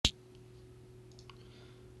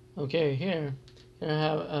Okay, here I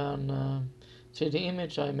have an 3D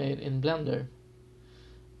image I made in Blender.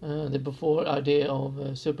 The before idea of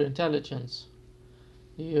superintelligence.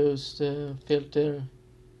 You use the filter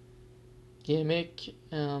gimmick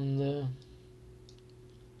and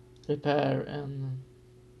repair and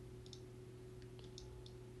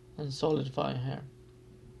solidify here.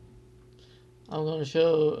 I'm going to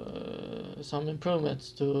show some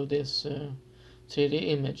improvements to this 3D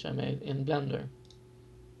image I made in Blender.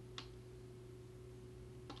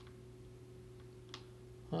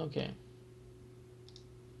 Okay.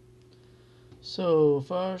 So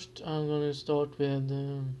first I'm going to start with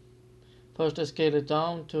first I scale it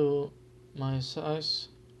down to my size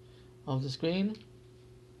of the screen.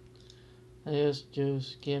 I just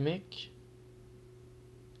use gimmick,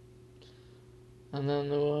 and then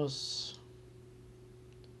there was,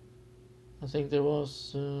 I think there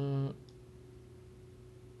was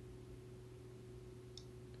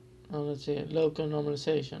let's see, local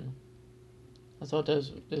normalization. I thought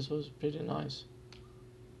this was pretty nice.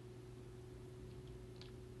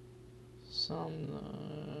 Some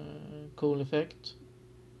cool effect.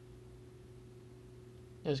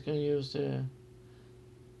 Just gonna use the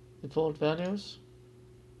default values,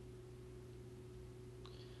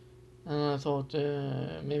 and I thought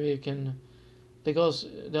maybe you can, because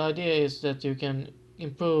the idea is that you can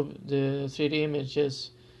improve the 3D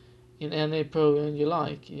images in any program you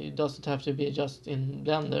like. It doesn't have to be just in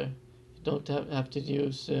Blender. You don't have to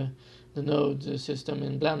use the node system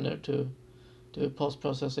in Blender to do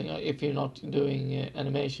post-processing if you're not doing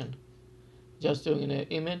animation. Just doing an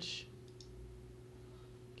image,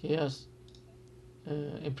 just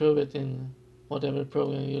improve it in whatever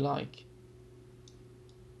program you like.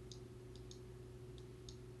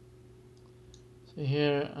 So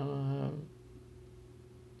here I have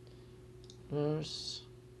verse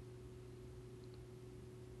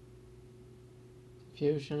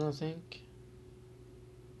fusion, I think.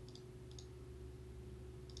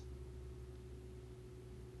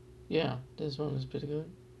 Yeah, this one is pretty good.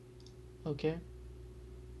 Okay.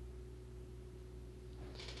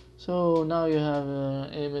 So now you have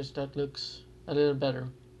an image that looks a little better.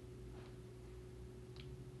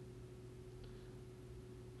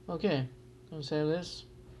 Okay, I'll save this.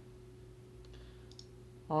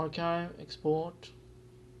 Archive, export,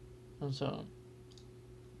 and so on.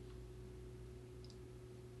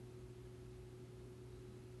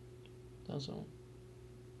 That's all.